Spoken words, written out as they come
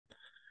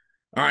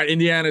All right,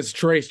 Indiana's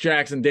Trayce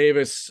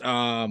Jackson-Davis,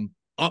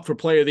 up for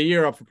Player of the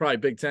Year, up for probably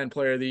Big Ten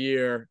Player of the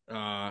Year.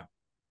 I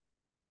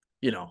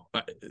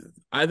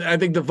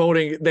think the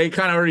voting, they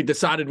kind of already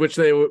decided which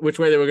way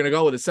they were going to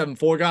go with a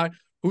 7-4 guy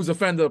who's a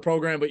friend of the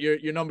program, but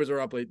your numbers are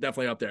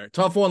definitely up there.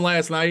 Tough one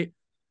last night.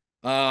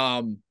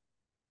 Um,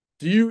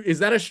 is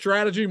that a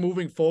strategy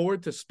moving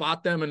forward to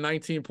spot them a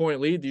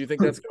 19-point lead? Do you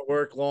think that's going to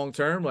work long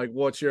term? Like,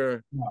 what's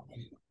your?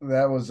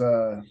 That was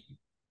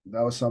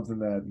something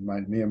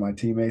that me and my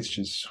teammates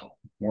just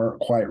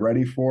weren't quite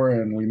ready for,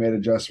 and we made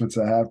adjustments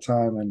at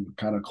halftime and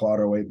kind of clawed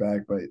our way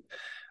back. But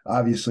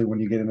obviously, when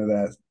you get into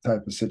that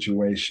type of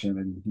situation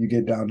and you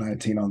get down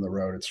 19 on the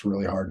road, it's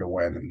really hard to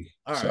win. And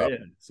All so, right, yeah.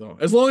 So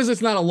as long as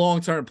it's not a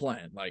long term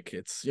plan, like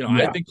I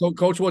yeah, think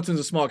Coach Woodson's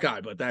a smart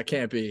guy, but that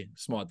can't be a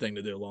smart thing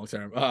to do long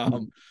term.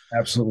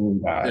 absolutely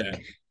not. Yeah.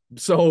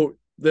 So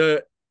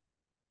the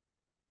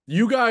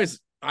you guys,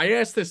 I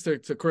asked this to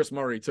Chris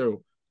Murray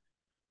too.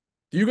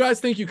 Do you guys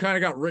think you kind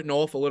of got written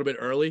off a little bit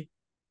early?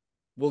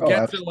 We'll Oh, get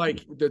to absolutely.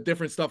 like the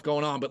different stuff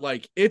going on, but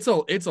like it's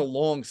a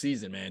long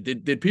season, man.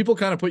 Did people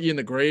kind of put you in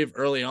the grave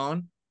early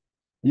on?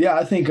 Yeah,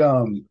 I think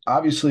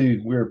obviously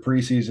we were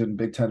preseason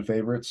Big Ten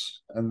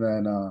favorites, and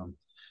then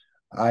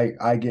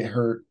I get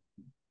hurt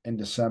in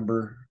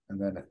December,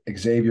 and then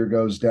Xavier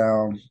goes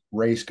down,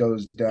 Race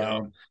goes Yeah.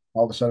 down.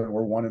 All of a sudden,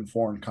 we're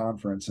 1-4 in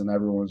conference, and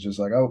everyone's just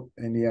like, "Oh,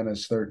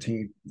 Indiana's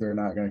 13th. They're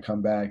not going to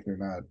come back. They're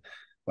not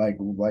like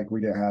we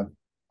didn't have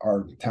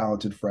our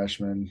talented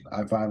freshmen.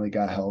 I finally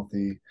got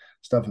healthy,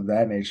 stuff of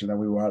that nature. Then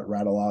we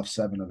rattle off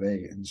 7 of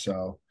 8, and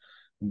so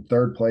in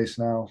third place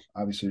now.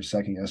 Obviously,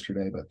 second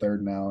yesterday, but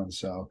third now, and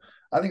so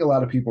I think a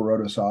lot of people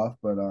wrote us off,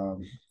 but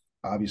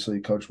obviously,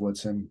 Coach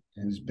Woodson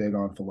is big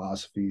on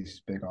philosophy.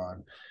 He's big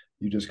on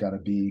you just got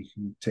to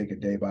take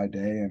it day by day,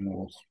 and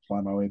we'll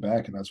find my way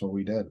back, and that's what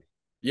we did.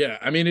 Yeah,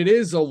 I mean, it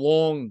is a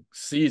long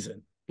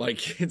season.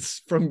 Like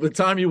it's from the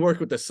time you work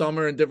with the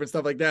summer and different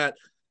stuff like that.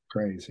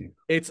 Crazy.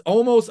 It's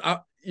almost,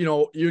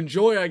 you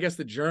enjoy, I guess,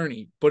 the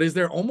journey, but is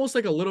there almost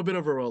like a little bit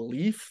of a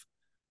relief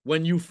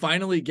when you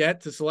finally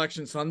get to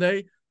Selection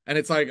Sunday and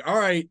it's like, all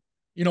right,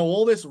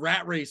 all this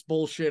rat race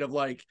bullshit of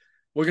like,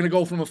 we're going to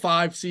go from a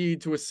 5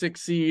 seed to a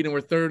 6 seed and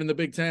we're third in the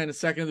Big Ten and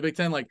second in the Big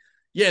Ten. Like,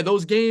 yeah,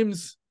 those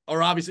games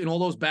are obviously in all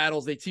those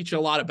battles, they teach you a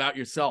lot about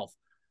yourself.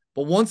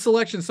 But once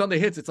Selection Sunday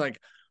hits, it's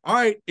like, all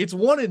right, it's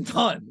one and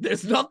done.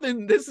 There's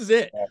nothing. This is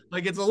it.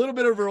 Like it's a little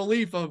bit of a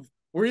relief of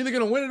we're either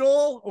going to win it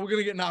all or we're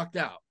going to get knocked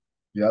out.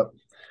 Yep.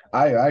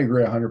 I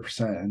agree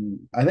 100%. And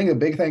I think a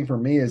big thing for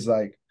me is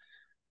like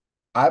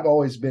I've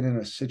always been in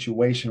a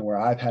situation where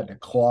I've had to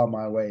claw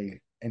my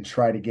way and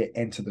try to get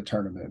into the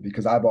tournament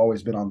because I've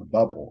always been on the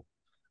bubble.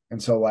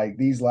 And so like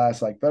these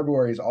last like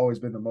February has always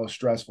been the most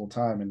stressful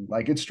time. And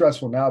like it's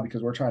stressful now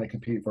because we're trying to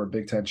compete for a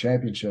Big Ten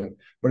championship,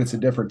 but it's a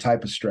different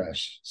type of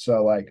stress.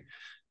 So like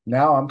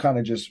now I'm kind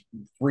of just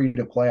free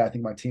to play. I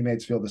think my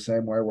teammates feel the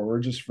same way where we're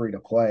just free to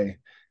play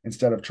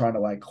instead of trying to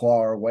like claw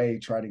our way,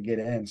 try to get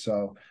in.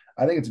 So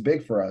I think it's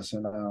big for us.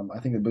 And I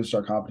think it boosts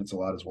our confidence a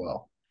lot as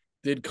well.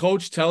 Did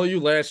coach tell you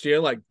last year,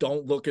 like,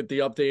 don't look at the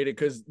updated?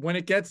 Because when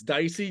it gets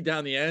dicey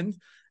down the end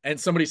and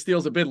somebody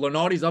steals a bid,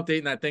 Lenardi's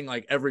updating that thing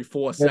like every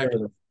 4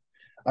 seconds.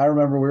 I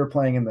remember we were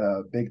playing in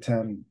the Big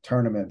Ten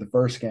tournament, the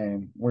first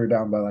game. We were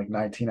down by like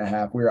 19 and a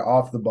half. We were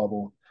off the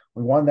bubble.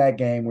 We won that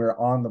game. We were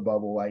on the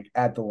bubble, like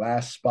at the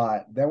last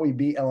spot. Then we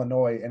beat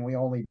Illinois and we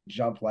only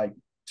jumped like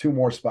 2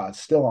 more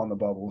spots, still on the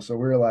bubble. So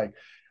we were like,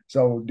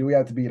 so do we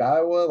have to beat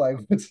Iowa? Like,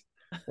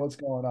 what's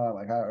going on?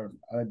 Like,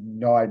 I had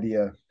no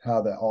idea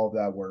how that all of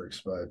that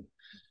works, but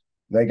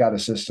they got a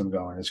system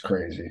going. It's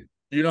crazy.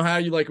 You know how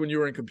you like when you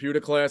were in computer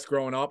class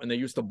growing up and they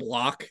used to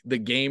block the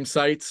game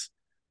sites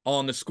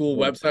on the school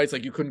websites?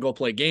 Like you couldn't go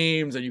play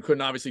games and you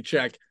couldn't obviously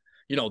check,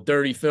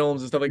 dirty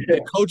films and stuff like Yeah.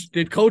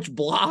 did coach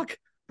block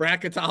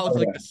bracketology Oh,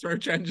 like yeah. the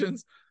search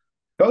engines?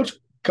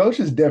 Coach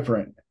is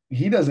different.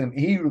 He doesn't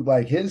he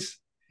like his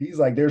he's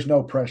like there's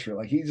no pressure.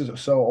 Like he's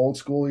just so old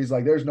school. He's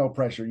like there's no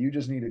pressure. You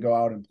just need to go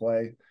out and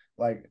play.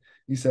 Like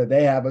he said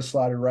they have us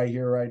slotted right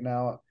here right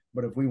now,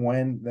 but if we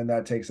win, then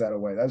that takes that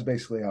away. That's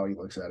basically how he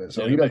looks at it.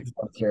 So Yeah, he that makes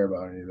doesn't care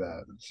about any of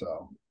that.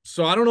 So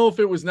so I don't know if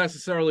it was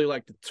necessarily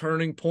like the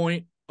turning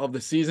point of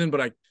the season,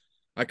 but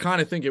I kind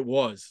of think it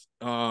was.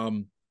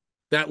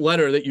 That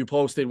letter that you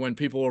posted when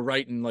people were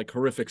writing like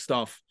horrific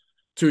stuff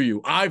to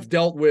you. I've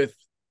dealt with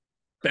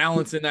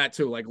balancing that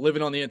too, like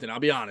living on the internet. I'll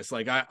be honest.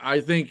 Like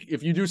I think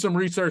if you do some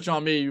research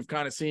on me, you've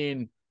kind of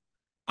seen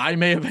I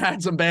may have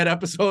had some bad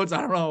episodes.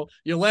 I don't know.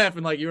 You're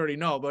laughing like you already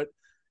know, but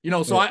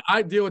so yeah.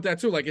 I deal with that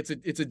too. Like it's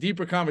a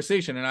deeper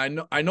conversation.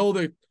 And I know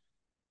that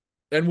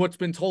and what's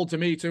been told to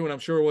me too, and I'm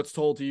sure what's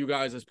told to you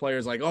guys as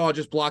players, like, oh,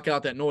 just block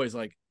out that noise.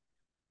 Like,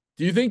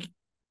 do you think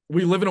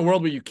we live in a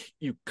world where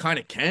you kind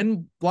of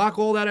can block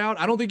all that out?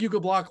 I don't think you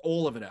could block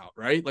all of it out,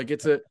 right? Like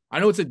I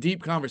know it's a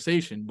deep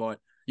conversation, but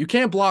you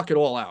can't block it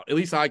all out. At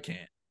least I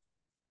can't.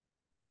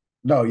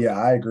 No, yeah,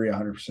 I agree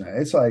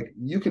 100%. It's like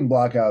you can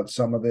block out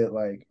some of it.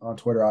 Like on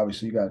Twitter,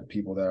 obviously, you got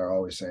people that are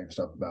always saying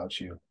stuff about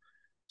you.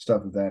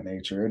 stuff of that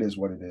nature. It is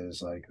what it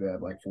is. Like they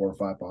have like 4 or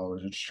 5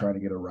 followers, just trying to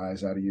get a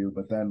rise out of you.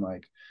 But then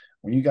like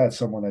when you got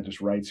someone that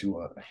just writes you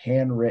a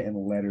handwritten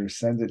letter,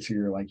 sends it to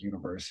your like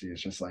university,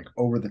 it's just like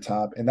over the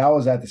top. And that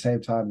was at the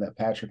same time that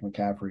Patrick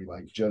McCaffrey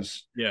like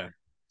just Yeah.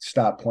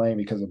 stopped playing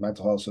because of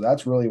mental health. So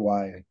that's really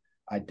why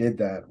I did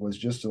that, was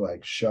just to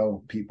like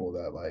show people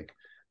that like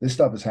this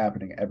stuff is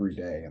happening every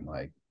day and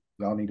like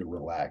y'all need to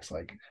relax.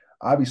 Like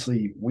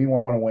obviously we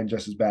want to win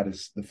just as bad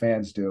as the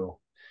fans do.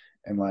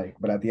 And like,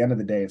 but at the end of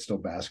the day, it's still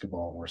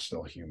basketball and we're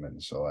still human.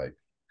 So like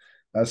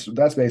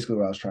that's basically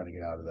what I was trying to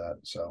get out of that.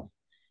 So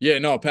Yeah,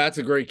 no, Pat's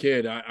a great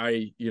kid.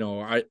 I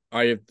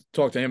have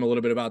talked to him a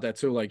little bit about that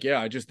too. Like,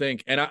 yeah, I just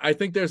think, and I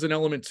think there's an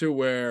element too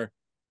where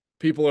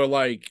people are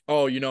like,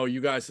 oh,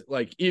 you guys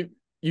like you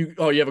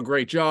have a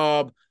great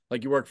job,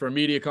 like you work for a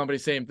media company,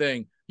 same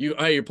thing. You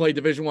play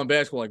Division I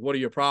basketball, like what are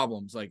your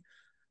problems? Like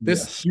this,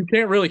 yes. you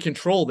can't really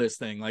control this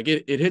thing. Like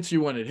it hits you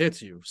when it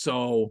hits you.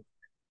 So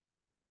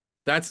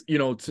that's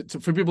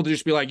for people to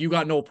just be like, you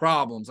got no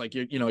problems. Like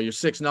you're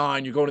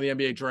 6'9", you go to the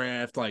NBA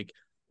draft. Like,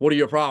 what are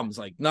your problems?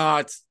 Like, nah,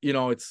 it's a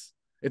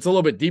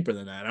little bit deeper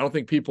than that. I don't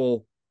think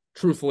people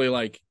truthfully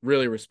like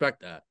really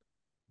respect that.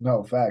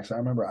 No, facts. I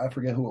remember, I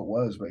forget who it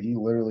was, but he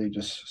literally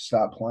just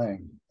stopped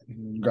playing.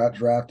 He got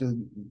drafted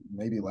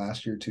maybe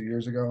last year, 2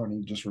 years ago, and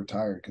he just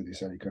retired because he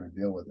said he couldn't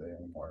deal with it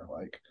anymore.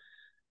 Like,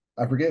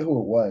 I forget who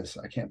it was.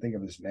 I can't think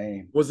of his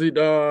name. Was it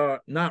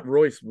not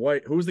Royce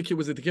White? Who was the kid?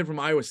 Was it the kid from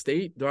Iowa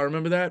State? Do I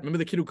remember that? Remember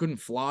the kid who couldn't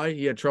fly?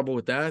 He had trouble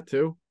with that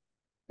too.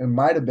 It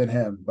might have been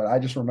him, but I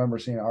just remember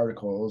seeing an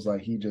article. It was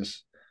like he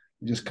just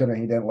couldn't.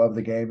 He didn't love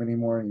the game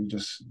anymore, and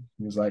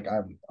he was like,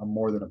 I'm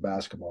more than a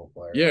basketball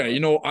player. Yeah,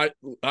 I'm like,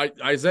 I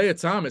Isaiah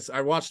Thomas.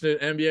 I watched an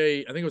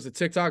NBA. I think it was a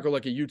TikTok or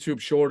like a YouTube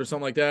short or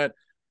something like that.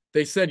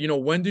 They said,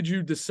 when did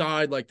you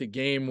decide like the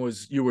game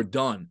was you were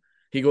done?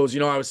 He goes,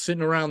 I was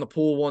sitting around the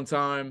pool one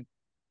time.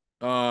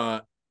 Uh,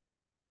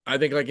 I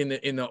think like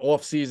in the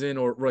off season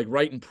or like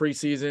right in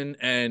preseason,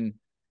 and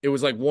it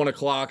was like 1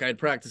 o'clock. I had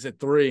practice at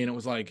 3, and it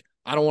was like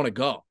I don't want to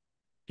go.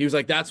 He was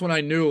like, that's when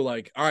I knew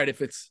like, all right,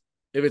 if it's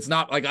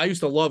not like I used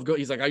to love go.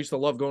 He's like, I used to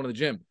love going to the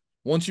gym.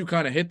 Once you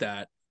kind of hit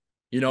that,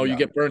 you yeah,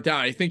 get burnt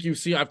out. I think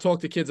I've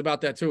talked to kids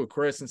about that too,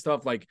 Chris and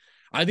stuff. Like,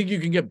 I think you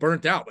can get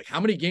burnt out. Like,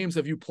 how many games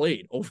have you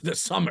played over the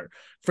summer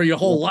for your yeah,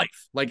 whole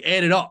life? Like,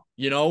 add it up,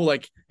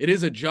 like it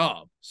is a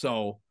job.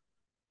 So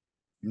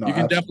no, you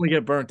can absolutely. definitely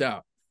get burnt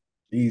out.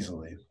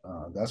 Easily.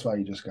 That's why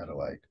you just gotta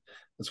like.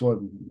 That's what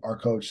our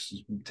coach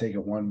take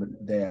it one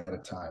day at a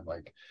time.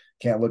 Like,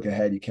 can't look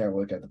ahead. You can't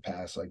look at the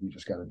past. Like, you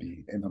just gotta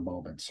be in the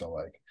moment. So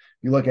like,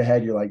 you look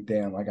ahead, you're like,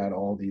 damn, I got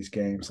all these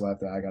games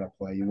left that I gotta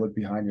play. You look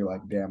behind, you're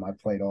like, damn, I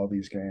played all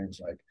these games.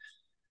 Like,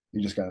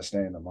 you just gotta stay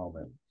in the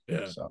moment.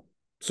 Yeah. So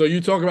So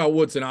you talk about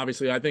Woodson,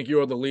 obviously. I think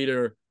you're the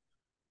leader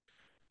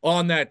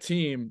on that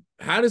team.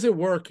 How does it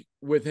work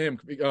with him?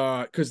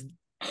 Because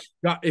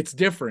it's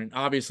different,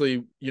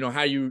 obviously.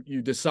 How you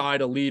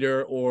decide a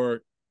leader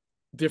or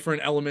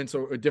different elements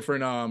or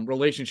different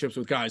relationships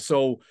with guys.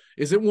 So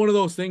is it one of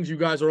those things you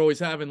guys are always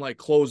having like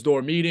closed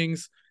door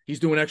meetings? He's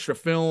doing extra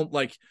film,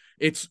 like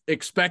it's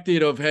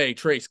expected of, hey,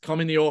 Trayce,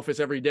 come in the office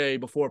every day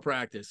before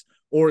practice,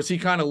 or is he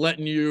kind of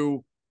letting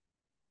you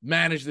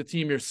manage the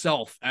team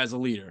yourself as a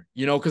leader?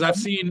 Because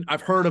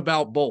I've heard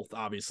about both,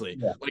 obviously.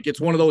 yeah. Like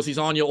it's one of those, he's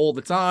on you all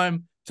the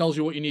time, tells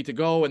you what you need to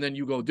go, and then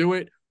you go do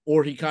it,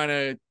 or he kind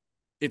of,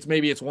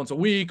 it's once a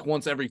week,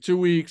 once every 2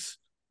 weeks.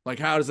 Like,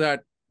 how does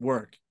that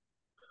work?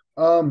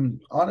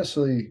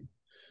 Honestly,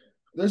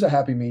 there's a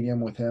happy medium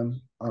with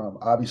him.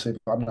 Obviously, if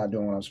I'm not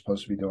doing what I'm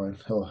supposed to be doing,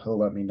 he'll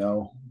let me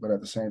know. But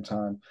at the same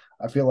time,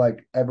 I feel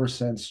like ever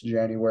since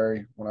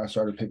January, when I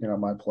started picking up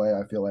my play,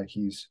 I feel like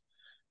he's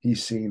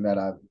seen that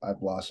I've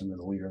blossomed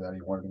into the leader that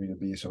he wanted me to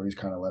be. So he's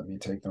kind of let me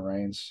take the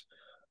reins.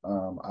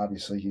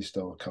 Obviously, he's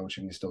still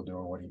coaching, he's still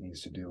doing what he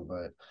needs to do,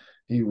 but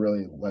he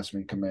really lets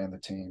me command the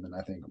team, and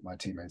I think my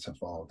teammates have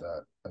followed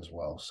that as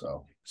well.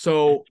 So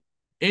So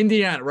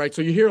Indiana, right?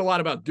 So you hear a lot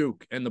about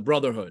Duke and the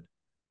brotherhood,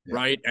 yeah,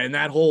 right? And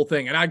that whole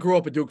thing. And I grew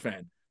up a Duke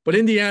fan, but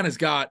Indiana's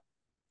got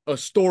a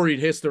storied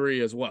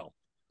history as well.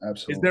 Is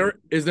absolutely. there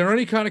is there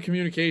any kind of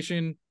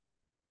communication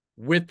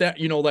with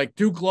that? Like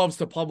Duke loves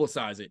to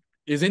publicize it.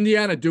 Is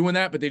Indiana doing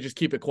that, but they just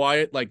keep it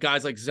quiet? Like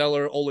guys like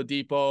Zeller,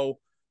 Oladipo,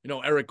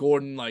 Eric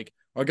Gordon, like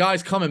are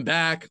guys coming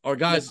back? Are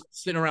guys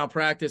sitting around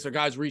practice? Are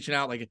guys reaching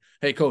out like,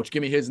 hey coach,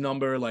 give me his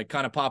number, like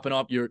kind of popping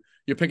up. You're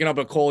picking up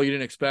a call you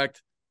didn't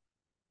expect.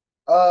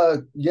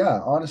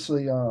 Yeah,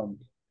 honestly,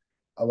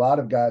 a lot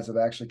of guys have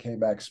actually came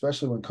back,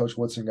 especially when Coach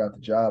Woodson got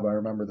the job. I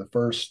remember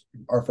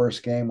our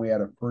first game, we had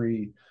a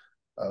pre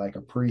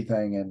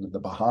thing in the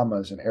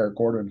Bahamas, and Eric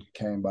Gordon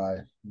came by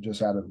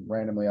just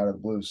randomly out of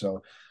the blue.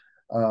 So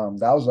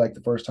that was like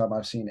the first time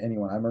I've seen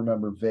anyone. I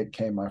remember Vic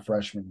came my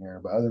freshman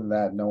year, but other than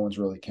that, no one's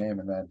really came.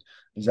 And then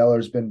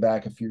Zeller's been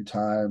back a few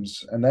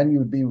times, and then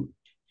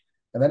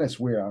it's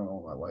weird. I don't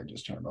know, my light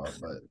just turned off,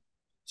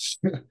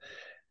 but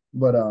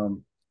but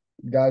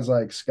guys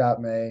like Scott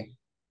May,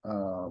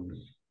 um,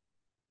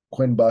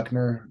 Quinn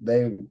Buckner,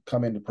 they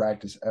come into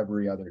practice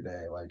every other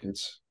day. Like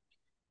it's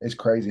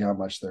crazy how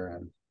much they're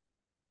in.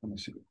 Let me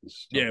see if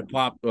this Yeah, started.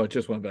 Pop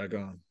just went back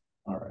on.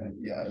 All right. Oh,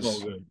 Yes.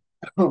 good.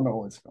 I don't know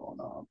what's going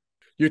on.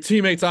 Your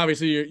teammates,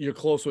 obviously, you're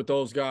close with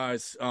those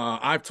guys.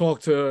 I've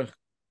talked to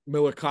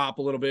Miller Kopp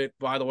a little bit.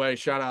 By the way,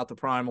 shout out to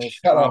Primals.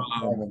 Shut up,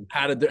 Kevin.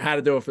 How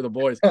to do it for the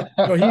boys.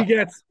 So he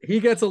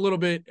gets a little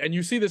bit, and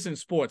you see this in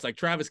sports, like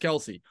Travis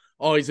Kelce.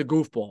 Oh, he's a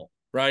goofball,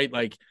 right?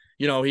 Like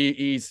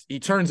he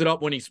turns it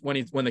up when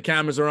when the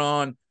cameras are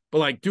on, but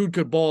like dude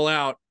could ball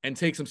out and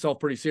takes himself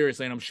pretty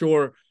seriously, and I'm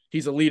sure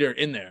he's a leader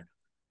in there.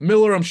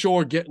 Miller, I'm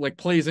sure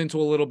plays into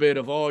a little bit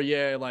of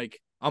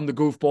like I'm the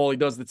goofball. He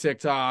does the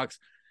TikToks.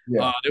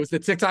 Yeah. There was the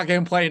TikTok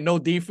game playing no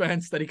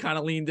defense that he kind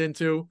of leaned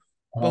into.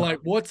 But Uh, like,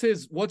 what's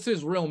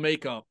his real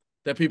makeup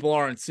that people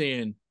aren't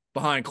seeing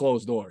behind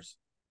closed doors?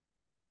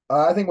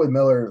 I think with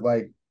Miller,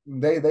 like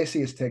they see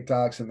his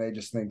TikToks and they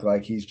just think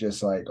like he's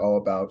just like all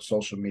about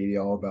social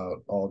media, all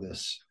about all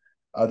this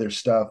other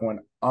stuff. When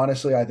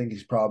honestly, I think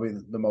he's probably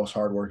the most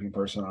hardworking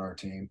person on our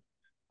team.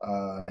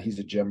 He's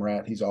a gym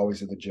rat. He's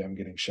always at the gym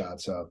getting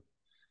shots up.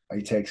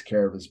 He takes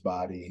care of his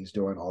body. He's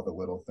doing all the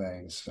little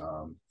things.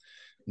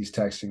 He's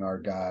texting our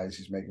guys.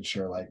 He's making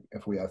sure like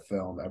if we have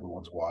film,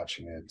 everyone's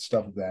watching it,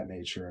 stuff of that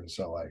nature. And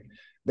so like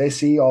they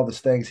see all the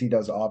things he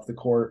does off the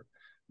court,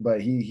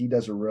 but he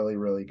does a really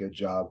really good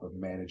job of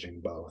managing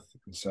both.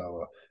 And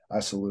so I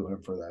salute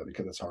him for that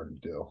because it's hard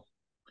to do.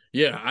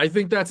 Yeah, I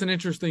think that's an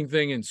interesting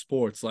thing in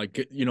sports. Like,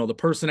 the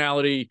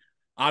personality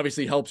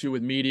obviously helps you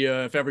with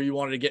media. If ever you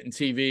wanted to get in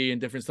TV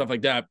and different stuff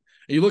like that,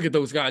 and you look at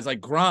those guys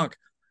like Gronk.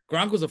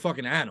 Gronk was a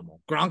fucking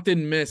animal. Gronk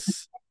didn't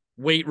miss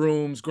weight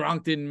rooms.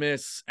 Gronk didn't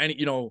miss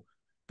any.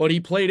 But he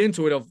played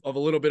into it of a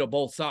little bit of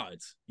both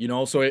sides.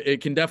 So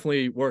it can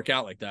definitely work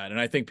out like that. And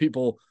I think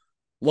people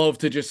love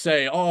to just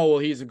say, "Oh, well,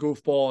 he's a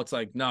goofball." It's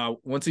like, no,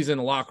 once he's in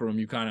the locker room,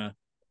 you kind of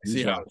see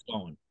He's how right. it's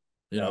going.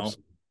 You know,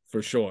 Absolutely.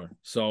 for sure.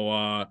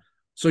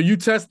 So you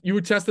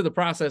tested the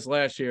process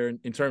last year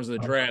in terms of the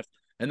draft,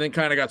 and then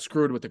kind of got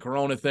screwed with the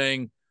Corona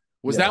thing.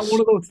 Was that one Yes.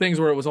 of those things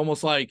where it was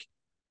almost like,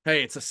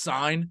 hey, it's a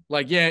sign?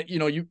 Like, yeah,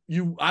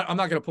 I'm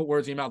not going to put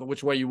words in your mouth of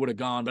which way you would have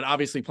gone, but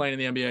obviously playing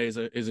in the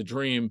NBA is a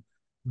dream.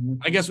 Mhm.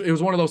 I guess it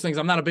was one of those things.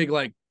 I'm not a big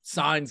like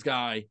signs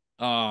guy.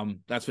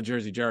 That's for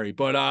Jersey Jerry,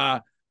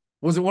 but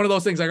was it one of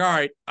those things like, all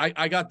right,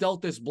 I got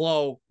dealt this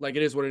blow, like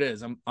it is what it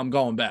is. I'm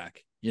going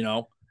back, and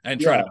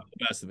try to Yeah, make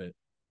the best of it.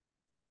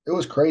 it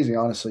was crazy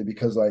honestly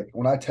because like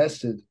when I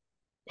tested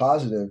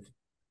positive,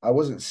 I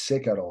wasn't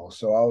sick at all.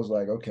 So I was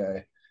like,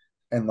 okay.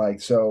 And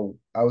like, so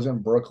I was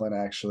in Brooklyn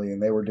actually,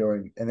 and they were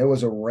doing, and it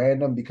was a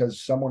random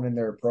because someone in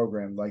their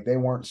program, like they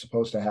weren't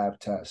supposed to have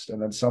tests. And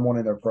then someone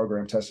in their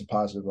program tested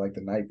positive like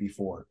the night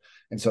before.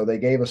 And so they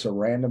gave us a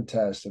random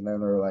test. And then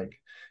they're like,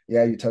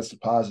 yeah, you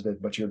tested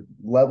positive, but your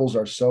levels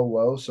are so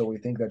low. So we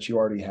think that you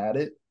already had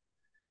it.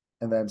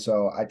 And then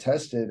so I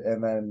tested,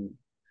 and then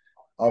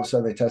all of a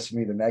sudden they tested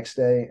me the next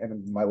day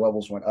and my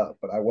levels went up,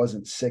 but I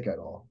wasn't sick at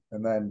all.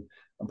 And then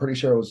I'm pretty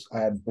sure I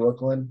had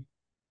Brooklyn.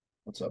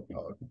 What's up,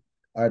 dog?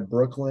 I had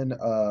Brooklyn,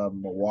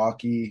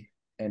 Milwaukee,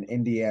 and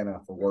Indiana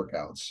for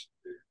workouts,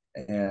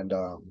 and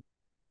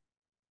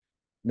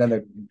then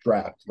the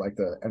draft, like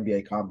the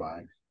NBA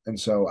Combine. And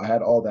so I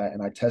had all that,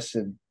 and I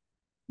tested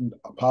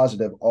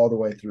positive all the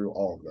way through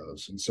all of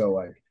those. And so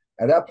like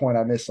at that point,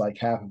 I missed like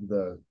half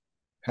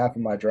of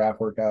my draft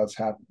workouts,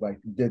 half like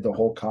did the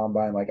whole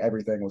combine, like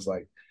everything was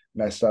like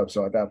messed up.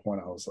 So at that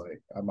point, I was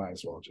like, I might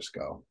as well just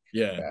go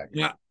Yeah.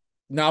 back.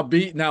 Now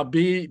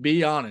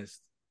be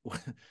honest.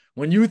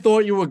 When you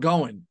thought you were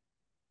going,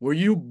 were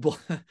you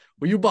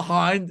were you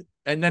behind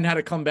and then had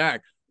to come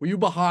back? Were you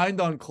behind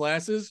on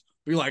classes?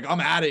 Were you like, I'm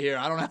out of here.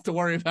 I don't have to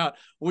worry about.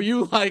 Were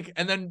you like,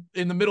 and then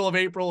in the middle of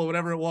April or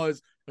whatever it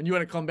was, when you had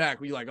to come back,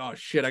 were you like, oh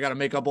shit, I got to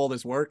make up all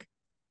this work?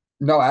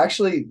 No,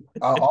 actually,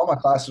 all my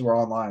classes were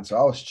online, so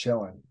I was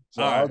chilling.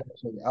 So All right,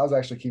 I was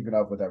actually keeping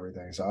up with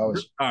everything. So all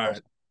I right.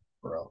 was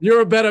bro.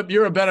 You're a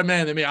better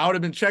man than me. I would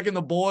have been checking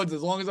the boards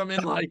as long as I'm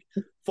in like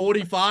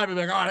 45. I'd be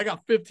like, all right, I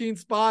got 15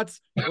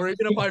 spots. Or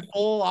even if I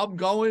fall, I'm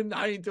going.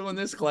 I ain't doing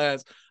this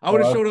class. I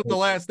would have showed up the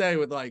last day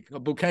with like a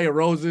bouquet of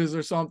roses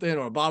or something,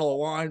 or a bottle of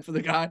wine for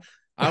the guy.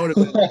 I would have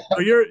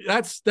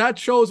been. So that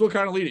shows what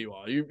kind of leader you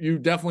are. You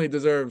definitely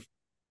deserve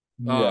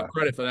Yeah,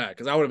 credit for that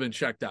because I would have been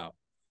checked out.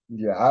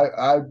 yeah.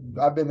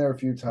 I've been there a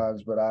few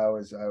times, but I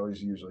always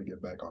usually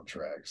get back on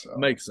track. So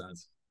Makes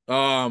sense.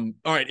 All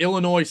right,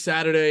 Illinois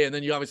Saturday, and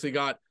then you obviously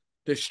got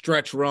this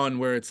stretch run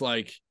where it's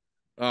like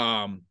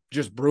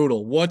just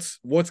brutal. What's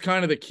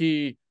kind of the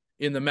key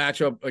in the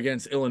matchup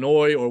against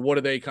Illinois, or what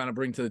do they kind of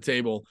bring to the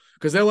table?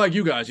 Because they're like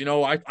you guys,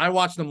 I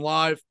watched them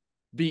live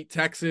beat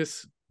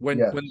Texas when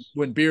yeah,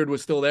 Beard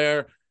was still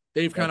there.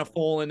 They've kind yep, of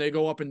fallen, they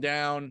go up and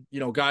down,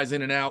 guys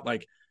in and out.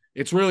 Like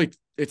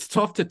it's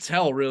tough to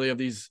tell really of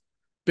these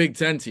Big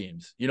Ten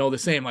teams. The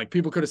same. Like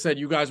people could have said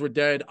you guys were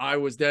dead, I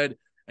was dead.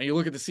 And you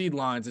look at the seed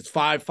lines, it's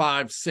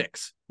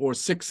 5-5-6 or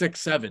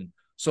 6-6-7.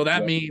 So that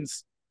yep,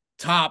 means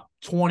top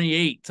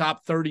 28,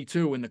 top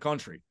 32 in the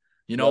country.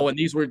 yep. And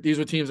these were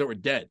teams that were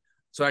dead.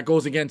 So that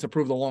goes again to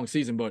prove the long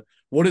season. But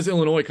what does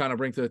Illinois kind of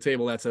bring to the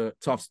table? That's a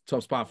tough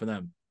spot for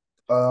them.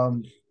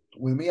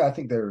 with me, I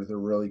think they're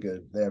really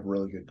good. They have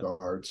really good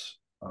guards,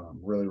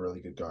 really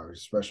really good guards,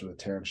 especially with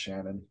Terrence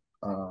Shannon.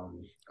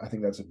 I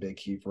think that's a big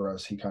key for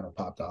us. He kind of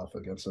popped off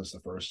against us the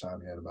first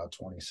time. He had about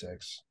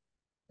 26.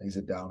 He's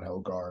a downhill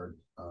guard.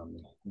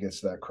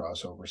 Gets that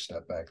crossover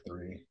step back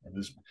three, and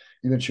he's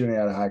been shooting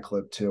at a high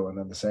clip too. And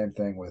then the same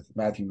thing with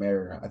Matthew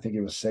Mayer. I think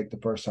he was sick the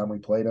first time we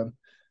played him,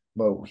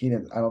 but he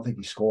didn't. I don't think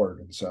he scored,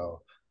 and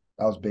so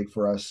that was big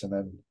for us. And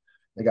then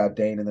they got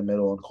Dane in the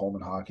middle and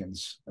Coleman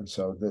Hawkins, and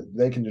so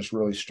they can just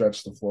really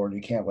stretch the floor, and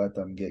you can't let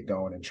them get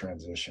going in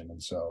transition.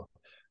 And so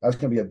that's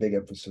going to be a big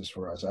emphasis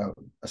for us.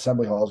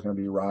 Assembly Hall is going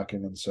to be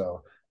rocking, and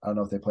so I don't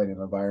know if they played in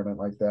an environment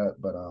like that,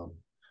 but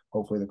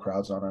hopefully the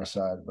crowd's on our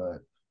side. But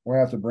we're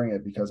gonna have to bring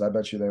it because I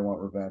bet you they want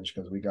revenge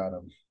because we got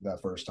them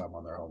that first time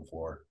on their home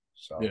floor.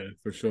 So Yeah,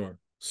 for sure.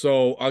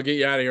 So I'll get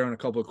you out of here on a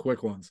couple of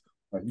quick ones.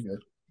 you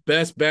good.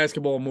 Best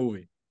basketball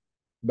movie.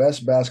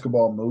 Best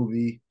basketball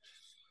movie,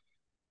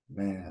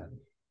 man.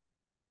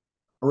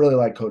 I really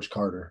like Coach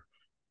Carter.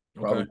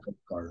 Probably Okay. Coach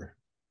Carter.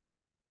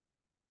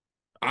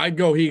 I'd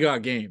go He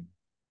Got Game.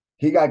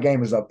 He Got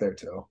Game is up there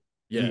too.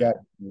 He Yeah. got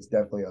is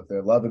definitely up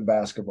there. Loving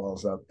Basketball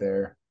is up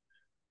there.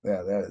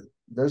 Yeah,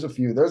 there's a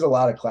few. There's a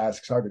lot of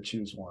classics. Hard to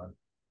choose one.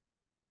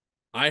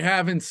 I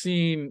haven't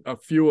seen a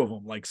few of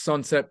them, like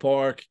Sunset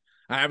Park.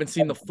 I haven't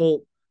seen the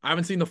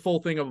full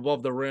thing of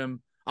Above the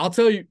Rim. I'll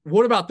tell you,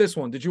 what about this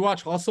one? Did you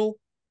watch Hustle?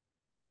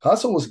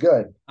 Hustle was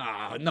good.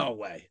 Ah, no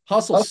way.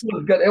 Hustle, Hustle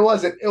was good.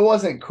 It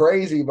wasn't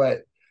crazy, but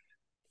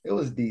it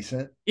was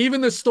decent.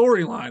 even the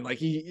storyline,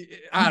 like You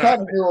I don't kind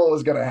know. of knew what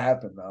was going to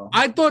happen, though.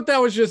 I thought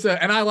that was just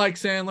and I like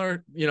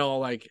Sandler,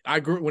 like I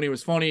grew when he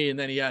was funny and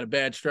then he had a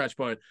bad stretch,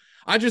 but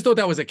I just thought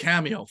that was a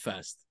cameo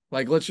fest.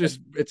 Like, it's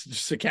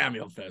just a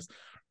cameo fest.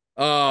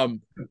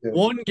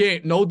 One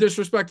game, no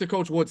disrespect to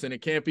Coach Woodson.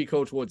 It can't be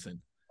Coach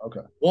Woodson.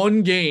 Okay.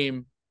 One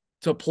game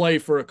to play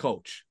for a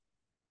coach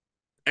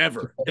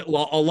ever,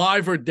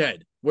 alive or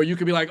dead, where you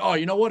could be like, oh,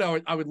 you know what?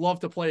 I would love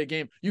to play a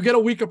game. You get a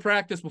week of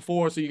practice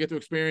before, so you get to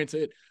experience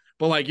it.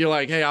 But like, you're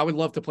like, hey, I would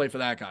love to play for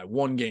that guy.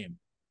 One game.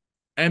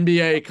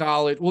 NBA,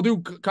 college. We'll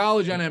do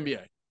college and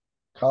NBA.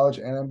 College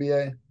and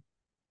NBA.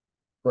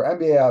 For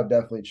NBA, I would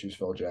definitely choose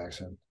Phil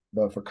Jackson.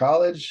 But for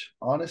college,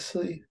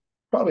 honestly,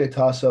 probably a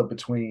toss up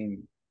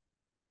between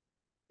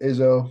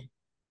Izzo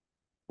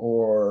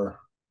or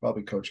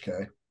probably Coach K.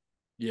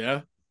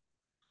 Yeah.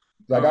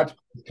 I All got right. to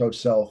play with Coach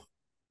Self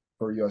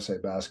for USA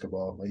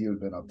basketball, but he would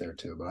have been up there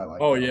too. But I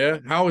like Oh that. yeah.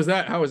 How was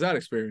that? How was that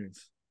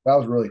experience? That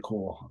was really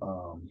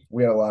cool.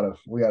 We had a lot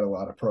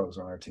of pros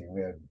on our team.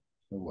 We had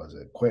who was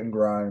it? Quentin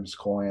Grimes,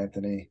 Cole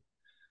Anthony,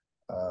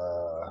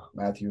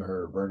 Matthew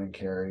Hurt, Vernon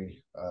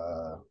Carey,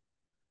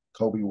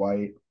 Kobe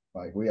White.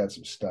 Like we had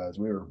some studs.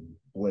 We were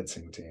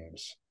blitzing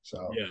teams.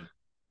 So, Yeah.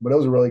 but it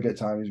was a really good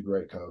time. He's a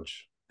great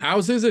coach.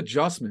 How's his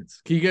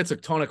adjustments? He gets a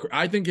ton of.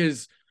 I think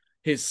his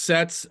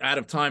sets out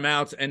of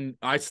timeouts, and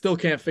I still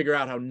can't figure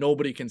out how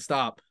nobody can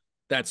stop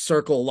that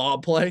circle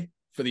lob play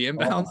for the Oh,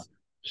 inbounds.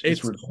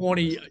 it's It's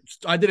 20.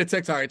 I did a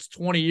TikTok. It's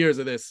 20 years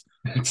of this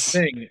it's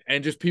thing,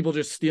 and just people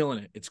just stealing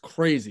it. It's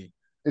crazy.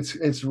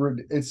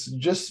 it's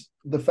just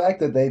the fact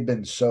that they've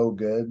been so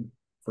good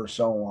for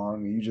so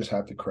long. You just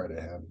have to credit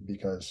him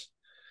because,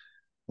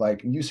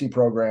 like, you see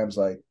programs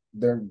like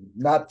they're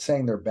not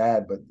saying they're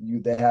bad, but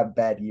they have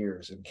bad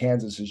years, and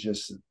Kansas is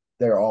just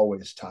they're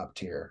always top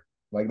tier.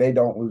 Like they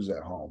don't lose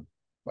at home.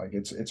 Like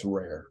it's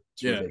rare.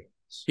 It's Yeah.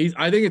 ridiculous.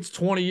 I think it's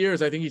 20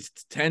 years. I think he's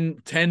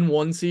 10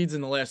 one seeds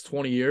in the last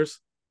 20 years.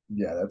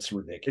 Yeah, that's It's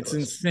ridiculous.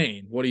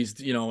 insane what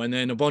and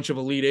then a bunch of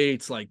Elite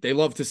Eights. Like, they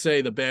love to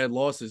say the bad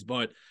losses,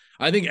 but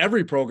I think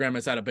every program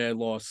has had a bad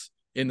loss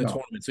in the No,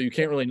 tournament. So you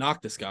can't really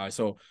knock this guy.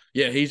 So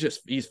yeah,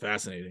 he's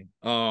fascinating.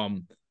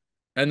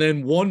 And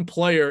then one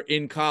player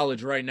in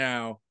college right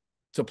now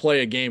to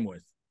play a game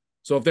with.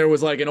 So if there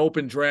was like an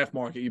open draft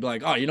market, you'd be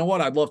like, oh, you know what?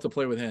 I'd love to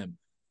play with him.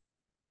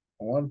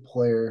 one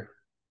player.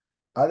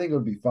 I think it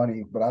would be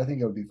funny, but I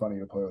think it would be funny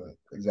to play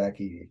with Zach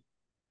Edey.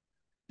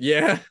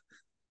 Yeah.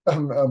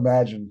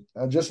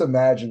 Just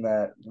imagine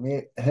that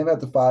him at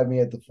the 5, me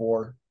at the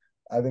 4.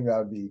 I think that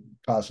would be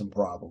cause some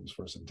problems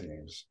for some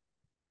teams.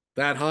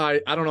 That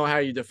high. I don't know how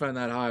you defend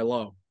that high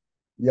low.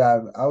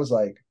 Yeah, I was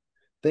like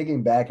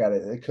thinking back at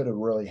it, it could have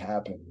really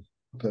happened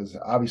because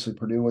obviously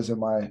Purdue was in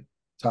my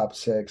top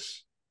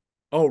 6.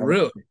 Oh, I remember,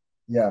 really?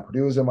 yeah,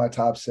 Purdue was in my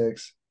top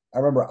 6. I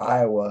remember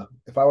Iowa.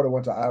 If I would have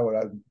went to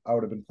Iowa, I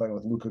would have been playing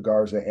with Luca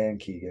Garza and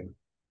Keegan.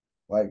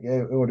 Like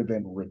it would have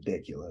been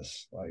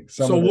ridiculous. Like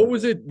some So of what the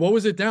was it? What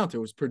was it down to?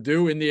 It was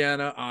Purdue,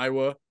 Indiana,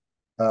 Iowa.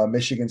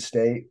 Michigan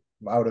State.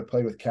 I would have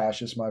played with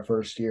Cassius my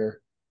first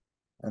year,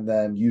 and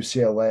then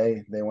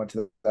UCLA. They went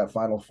to that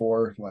Final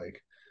Four.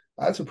 Like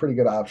I had some pretty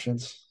good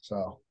options.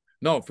 So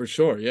No, for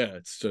sure. Yeah,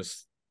 it's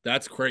just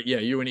that's great. Yeah,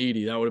 you and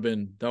Edie. That would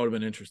have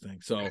been interesting.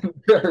 So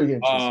very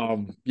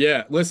interesting.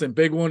 yeah, listen,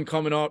 big one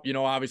coming up,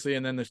 obviously,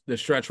 and then the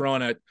stretch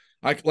run at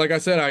like I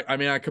said, I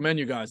mean, I commend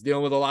you guys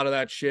dealing with a lot of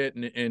that shit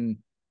and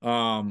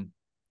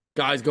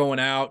guys going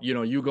out,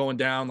 you going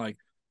down, like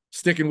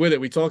sticking with it.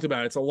 We talked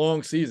about it. It's a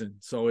long season.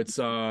 So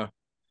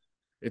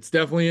it's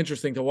definitely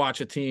interesting to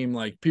watch a team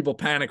like people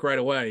panic right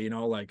away,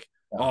 like,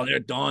 oh, they're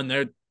done.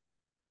 They're,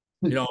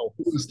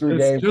 lose three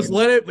just, games. just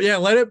let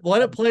it,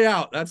 let it play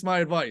out. That's my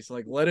advice.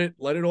 Like, let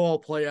it all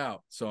play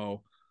out.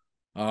 So,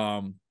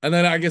 and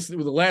then I guess the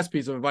last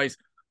piece of advice,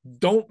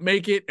 don't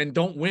make it and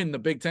don't win the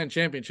Big Ten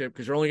championship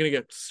because you're only going to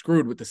get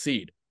screwed with the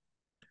seed.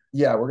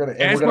 Yeah, we're gonna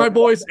Ask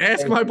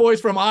my boys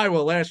from Iowa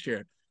last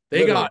year. They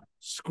literally, got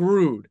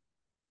screwed.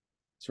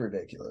 it's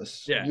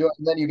ridiculous. Yeah.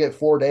 Then you get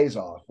 4 days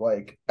off.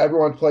 Like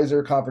everyone plays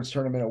their conference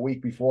tournament a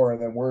week before,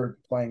 and then we're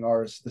playing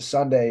ours the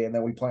Sunday, and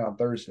then we play on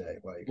Thursday.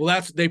 Like,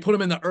 well, they put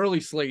them in the early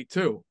slate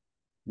too.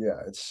 Yeah,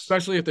 it's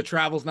especially if the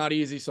travel's not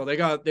easy. So they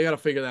got to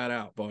figure that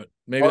out. But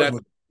maybe that's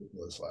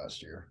ridiculous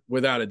last year,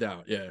 without a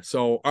doubt. Yeah.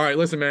 So all right,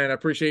 listen, man, I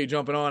appreciate you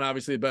jumping on.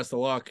 Obviously, best of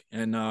luck,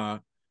 and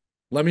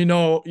let me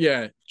know.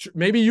 Yeah,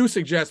 maybe you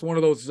suggest one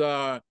of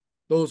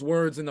those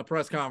words in the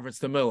press conference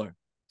to Miller.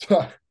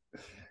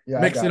 Yeah,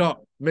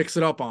 mix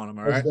it up on him.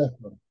 All right. All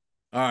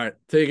right.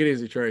 Take it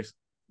easy, Trayce.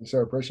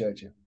 Sir, appreciate you.